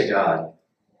altars to God.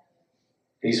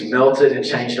 He's melted and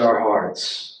changed our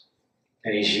hearts.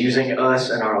 And He's using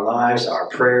us in our lives, our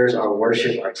prayers, our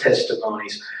worship, our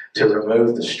testimonies to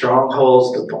remove the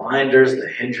strongholds, the blinders, the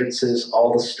hindrances,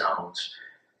 all the stones,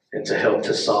 and to help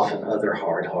to soften other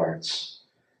hard hearts.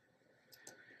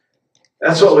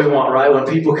 That's what we want, right? When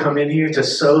people come in here to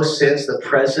so sense the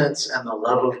presence and the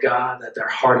love of God, that their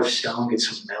heart of stone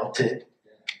gets melted.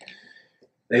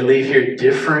 They leave here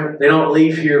different. They don't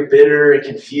leave here bitter and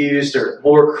confused or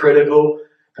more critical.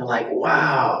 They're like,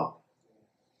 wow,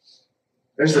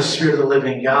 There's the Spirit of the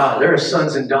living God. There are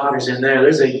sons and daughters in there.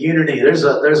 There's a unity. There's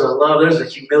a love. There's a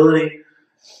humility.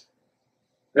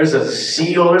 There's a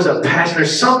zeal. There's a passion.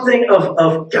 There's something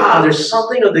of God. There's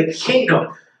something of the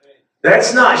kingdom.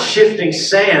 That's not shifting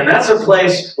sand. That's a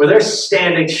place where they're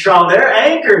standing strong. They're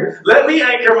anchored. Let me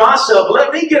anchor myself.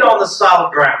 Let me get on the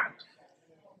solid ground.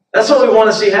 That's what we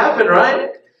want to see happen, right?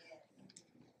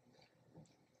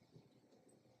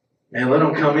 Man, let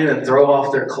them come in and throw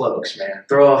off their cloaks, man.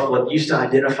 Throw off what used to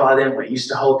identify them, what used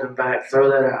to hold them back. Throw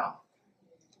that out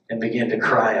and begin to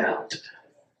cry out.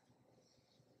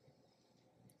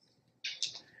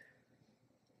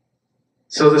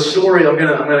 So the story, I'm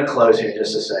gonna close here in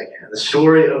just a second. The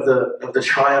story of the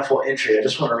triumphal entry, I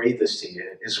just want to read this to you,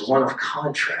 is one of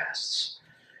contrasts.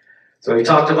 So we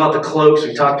talked about the cloaks,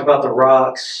 we talked about the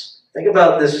rocks. Think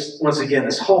about this once again,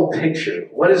 this whole picture.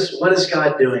 What is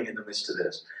God doing in the midst of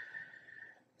this?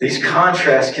 These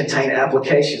contrasts contain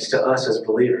applications to us as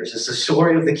believers. It's the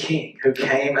story of the king who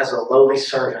came as a lowly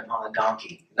servant on a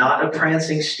donkey, not a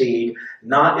prancing steed,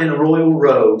 not in royal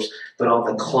robes, but on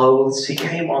the clothes. He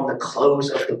came on the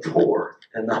clothes of the poor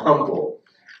and the humble.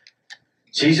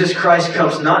 Jesus Christ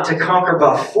comes not to conquer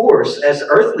by force as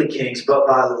earthly kings, but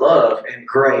by love and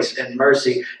grace and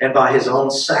mercy and by his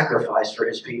own sacrifice for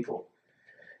his people.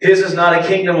 His is not a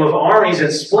kingdom of armies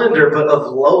and splendor, but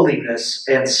of lowliness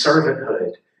and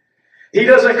servanthood. He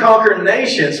doesn't conquer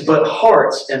nations, but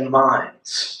hearts and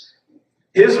minds.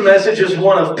 His message is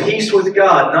one of peace with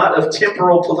God, not of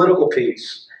temporal political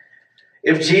peace.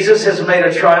 If Jesus has made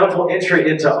a triumphal entry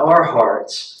into our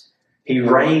hearts, he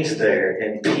reigns there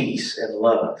in peace and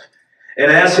love. And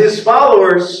as his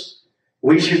followers,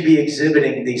 we should be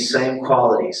exhibiting these same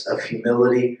qualities of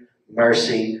humility,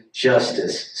 mercy,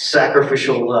 justice,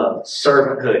 sacrificial love,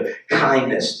 servanthood,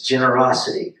 kindness,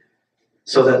 generosity,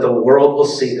 so that the world will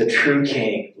see the true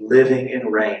King living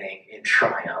and reigning in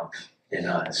triumph in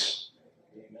us.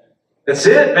 That's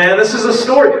it, man. This is the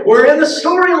story. We're in the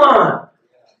storyline.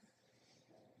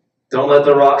 Don't let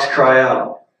the rocks cry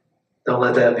out. Don't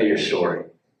let that be your story.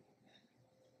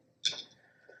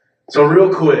 So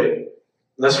real quick,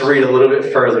 let's read a little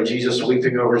bit further. Jesus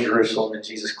weeping over Jerusalem and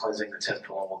Jesus cleansing the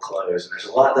temple, and we'll close. And there's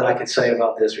a lot that I could say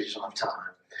about this. We just don't have time.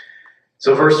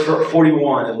 So verse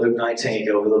 41 in Luke 19,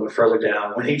 go a little bit further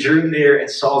down. When he drew near and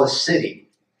saw the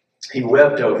city, he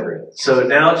wept over it. So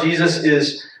now Jesus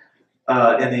is,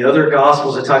 in the other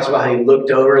Gospels, it talks about how he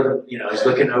looked over, he's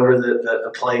looking over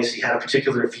the place. He had a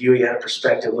particular view. He had a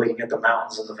perspective looking at the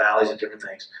mountains and the valleys and different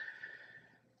things.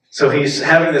 So he's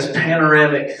having this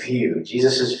panoramic view.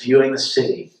 Jesus is viewing the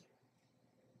city.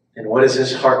 And what is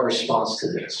his heart response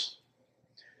to this?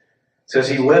 It says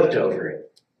he wept over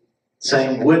it,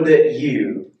 saying, would that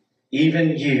you,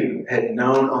 even you, had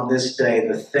known on this day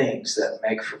the things that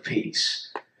make for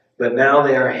peace. But now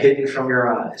they are hidden from your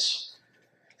eyes.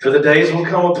 For the days will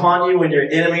come upon you when your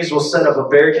enemies will set up a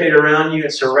barricade around you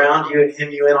and surround you and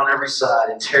hem you in on every side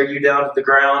and tear you down to the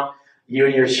ground, you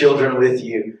and your children with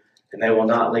you, and they will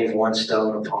not leave one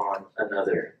stone upon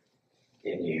another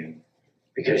in you,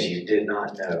 because you did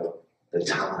not know the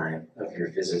time of your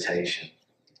visitation.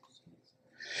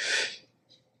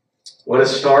 What a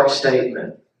stark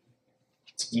statement.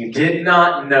 You did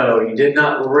not know, you did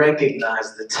not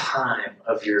recognize the time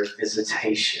of your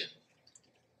visitation.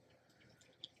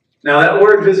 Now that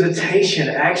word visitation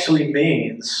actually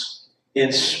means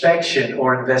inspection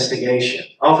or investigation.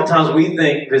 Oftentimes we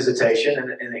think visitation,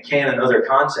 and it can in other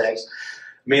contexts,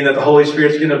 mean that the Holy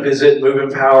Spirit's going to visit, move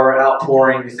in power,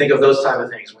 outpouring. We think of those type of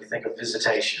things when we think of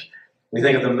visitation. We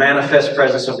think of the manifest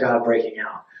presence of God breaking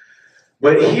out.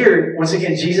 But here, once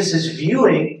again, Jesus is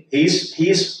viewing,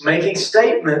 he's making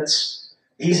statements,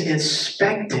 he's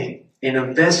inspecting and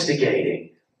investigating.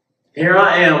 Here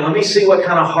I am, let me see what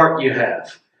kind of heart you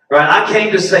have. Right? I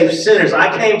came to save sinners.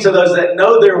 I came to those that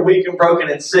know they're weak and broken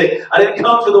and sick. I didn't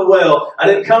come for the well. I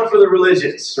didn't come for the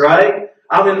religious, right?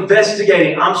 I'm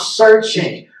investigating. I'm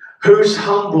searching. Who's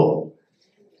humble?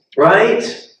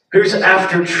 Right? Who's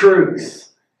after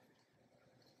truth?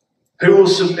 Who will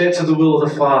submit to the will of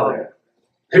the Father?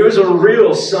 Who is a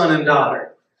real son and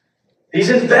daughter? He's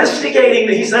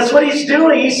investigating. That's what he's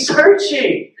doing. He's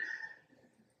searching.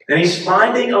 And he's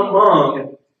finding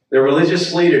among the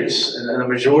religious leaders and the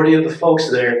majority of the folks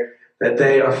there that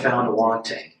they are found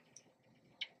wanting.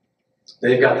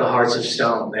 They've got the hearts of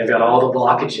stone. They've got all the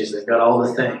blockages. They've got all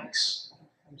the things.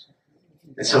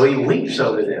 And so he weeps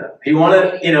over them. He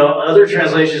wanted, other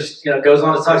translations, goes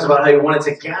on and talks about how he wanted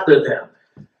to gather them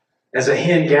as a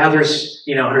hen gathers,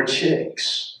 her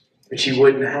chicks, but she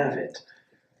wouldn't have it.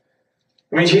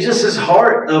 I mean, Jesus'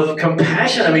 heart of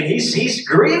compassion, he's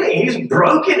grieving. He's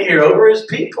broken here over his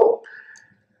people.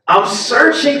 I'm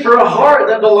searching for a heart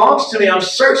that belongs to me. I'm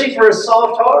searching for a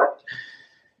soft heart.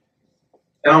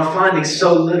 And I'm finding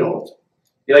so little.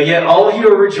 Yet all of you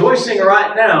are rejoicing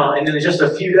right now, and in just a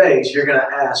few days, you're going to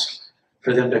ask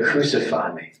for them to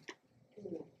crucify me.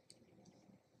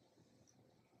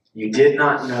 You did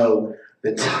not know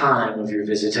the time of your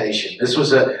visitation. This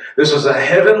was a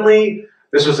heavenly,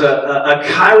 this was a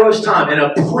kairos time, an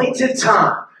appointed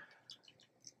time,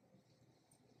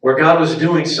 where God was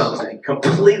doing something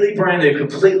completely brand new,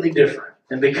 completely different.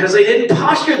 And because they didn't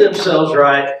posture themselves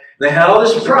right, they had all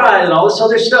this pride and all this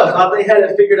other stuff, thought they had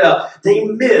it figured out, they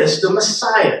missed the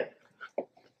Messiah.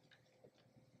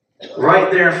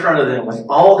 Right there in front of them with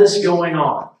all this going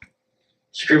on.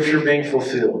 Scripture being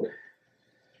fulfilled.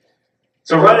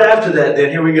 So right after that,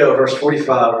 then, here we go, verse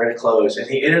 45, we're going to close. And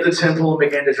he entered the temple and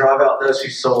began to drive out those who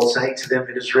sold, saying to them,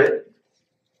 it is written,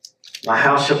 my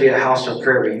house shall be a house of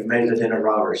prayer, but you made it a den of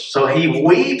robbers. So he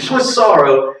weeps with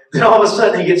sorrow, then all of a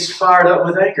sudden he gets fired up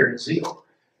with anger and zeal.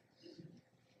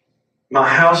 My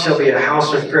house shall be a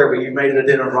house of prayer, but you made it a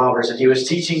den of robbers. And he was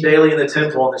teaching daily in the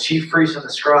temple, and the chief priests and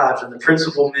the scribes and the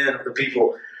principal men of the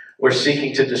people were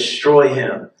seeking to destroy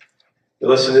him. But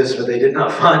listen to this, but they did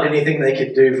not find anything they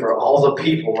could do, for all the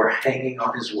people were hanging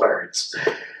on his words.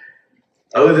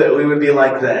 Oh, that we would be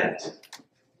like that.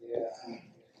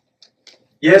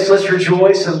 Yes, let's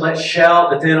rejoice and let's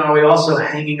shout, but then are we also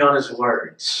hanging on his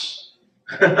words?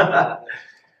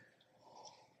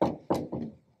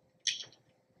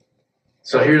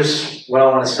 So here's what I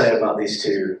want to say about these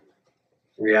two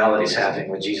realities happening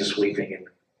with Jesus weeping and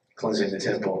cleansing the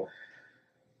temple.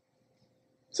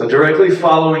 So directly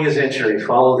following his entry,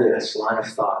 follow this line of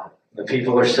thought. The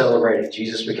people are celebrating.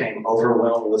 Jesus became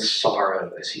overwhelmed with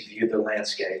sorrow as he viewed the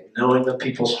landscape, knowing the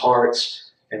people's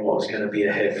hearts and what was going to be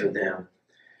ahead for them.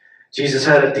 Jesus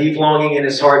had a deep longing in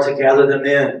his heart to gather them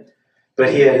in,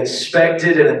 but he had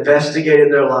inspected and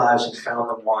investigated their lives and found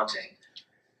them wanting.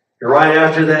 Right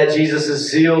after that, Jesus'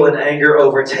 zeal and anger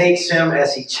overtakes him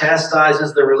as he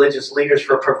chastises the religious leaders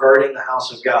for perverting the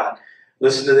house of God.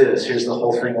 Listen to this. Here's the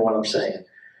whole thing of what I'm saying.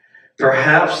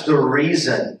 Perhaps the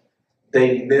reason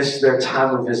they missed their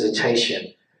time of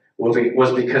visitation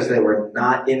was because they were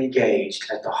not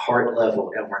engaged at the heart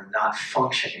level and were not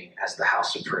functioning as the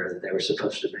house of prayer that they were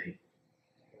supposed to be.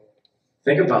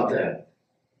 Think about that.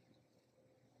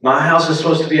 My house is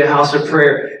supposed to be a house of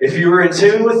prayer. If you were in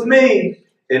tune with me,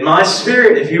 in my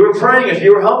spirit, if you were praying, if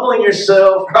you were humbling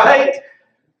yourself, right?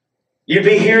 You'd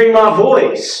be hearing my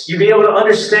voice. You'd be able to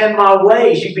understand my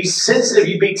ways. You'd be sensitive.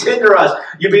 You'd be tenderized.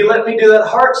 You'd be letting me do that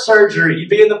heart surgery. You'd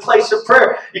be in the place of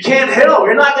prayer. You can't help.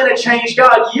 You're not going to change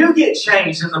God. You get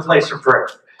changed in the place of prayer.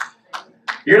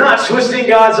 You're not twisting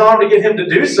God's arm to get him to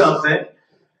do something.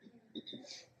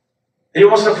 He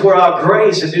wants to pour out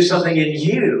grace and do something in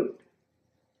you.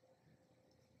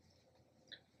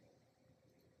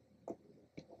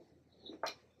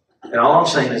 And all I'm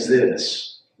saying is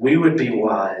this. We would be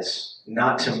wise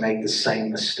not to make the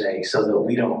same mistake so that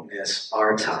we don't miss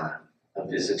our time of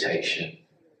visitation.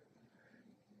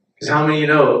 Because how many of you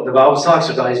know the Bible talks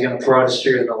about he's going to pour out his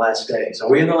Spirit in the last days? Are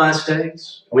we in the last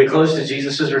days? Are we close to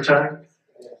Jesus' return?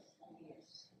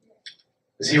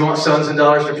 Does he want sons and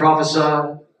daughters to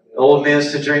prophesy? Old men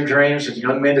to dream dreams and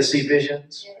young men to see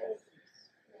visions?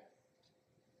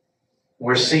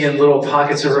 We're seeing little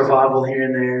pockets of revival here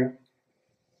and there.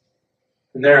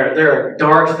 And there are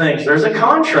dark things. There's a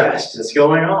contrast that's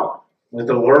going on with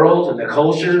the world and the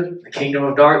culture, the kingdom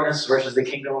of darkness versus the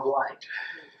kingdom of light.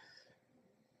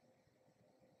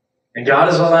 And God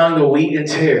is allowing the wheat and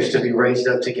tares to be raised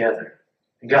up together.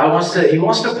 And God wants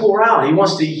to pour out. He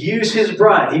wants to use his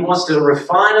bride. He wants to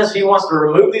refine us. He wants to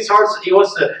remove these hearts. He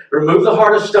wants to remove the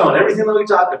heart of stone. Everything that we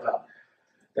talked about.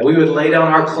 That we would lay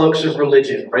down our cloaks of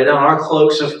religion, lay down our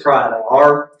cloaks of pride,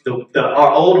 our old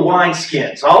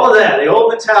wineskins, all of that, the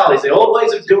old mentalities, the old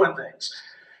ways of doing things.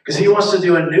 Because he wants to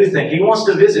do a new thing. He wants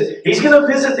to visit. He's going to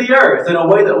visit the earth in a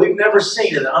way that we've never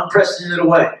seen, in an unprecedented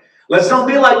way. Let's don't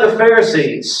be like the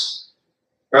Pharisees,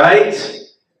 right?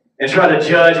 And try to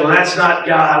judge, well, that's not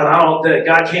God, and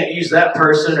God can't use that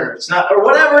person, or it's not, or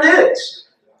whatever it is.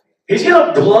 He's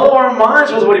going to blow our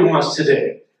minds with what he wants to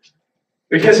do.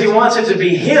 Because he wants it to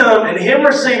be him and him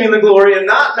receiving the glory and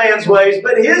not man's ways,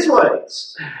 but his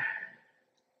ways.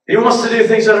 He wants to do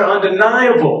things that are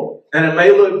undeniable. And it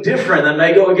may look different. That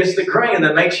may go against the grain.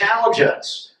 That may challenge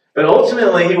us. But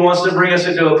ultimately, he wants to bring us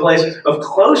into a place of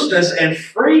closeness and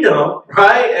freedom,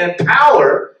 right? And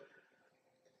power.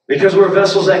 Because we're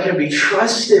vessels that can be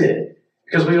trusted.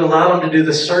 Because we've allowed him to do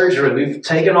the surgery. We've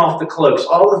taken off the cloaks.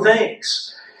 All the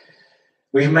things.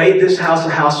 We've made this house a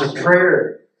house of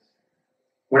prayer.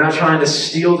 We're not trying to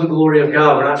steal the glory of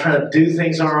God. We're not trying to do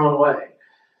things our own way.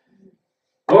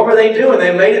 What were they doing?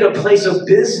 They made it a place of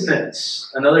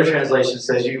business. Another translation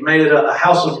says you made it a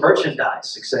house of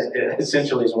merchandise,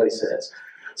 essentially is what he says.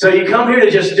 So you come here to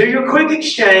just do your quick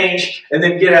exchange and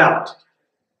then get out.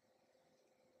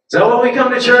 Is that when we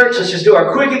come to church? Let's just do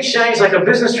our quick exchange like a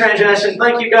business transaction.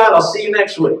 Thank you, God. I'll see you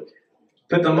next week.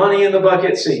 Put the money in the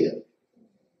bucket. See you.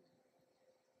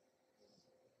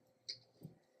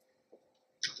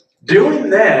 Doing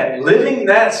that, living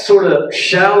that sort of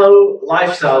shallow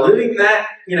lifestyle, living that,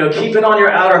 keeping on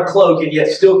your outer cloak and yet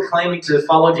still claiming to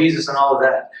follow Jesus and all of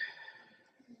that,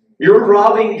 you're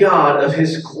robbing God of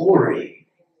His glory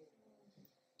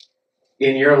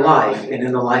in your life and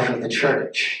in the life of the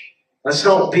church. Let's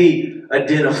not be a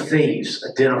den of thieves,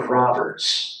 a den of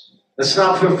robbers. Let's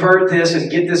not pervert this and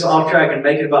get this off track and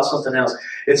make it about something else.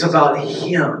 It's about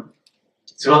Him.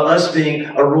 It's about us being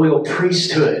a royal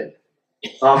priesthood,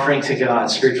 offering to God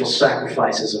spiritual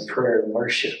sacrifices of prayer and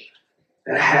worship.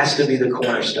 That has to be the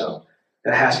cornerstone.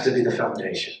 That has to be the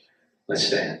foundation. Let's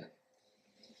stand.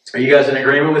 Are you guys in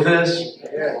agreement with this?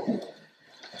 Yeah.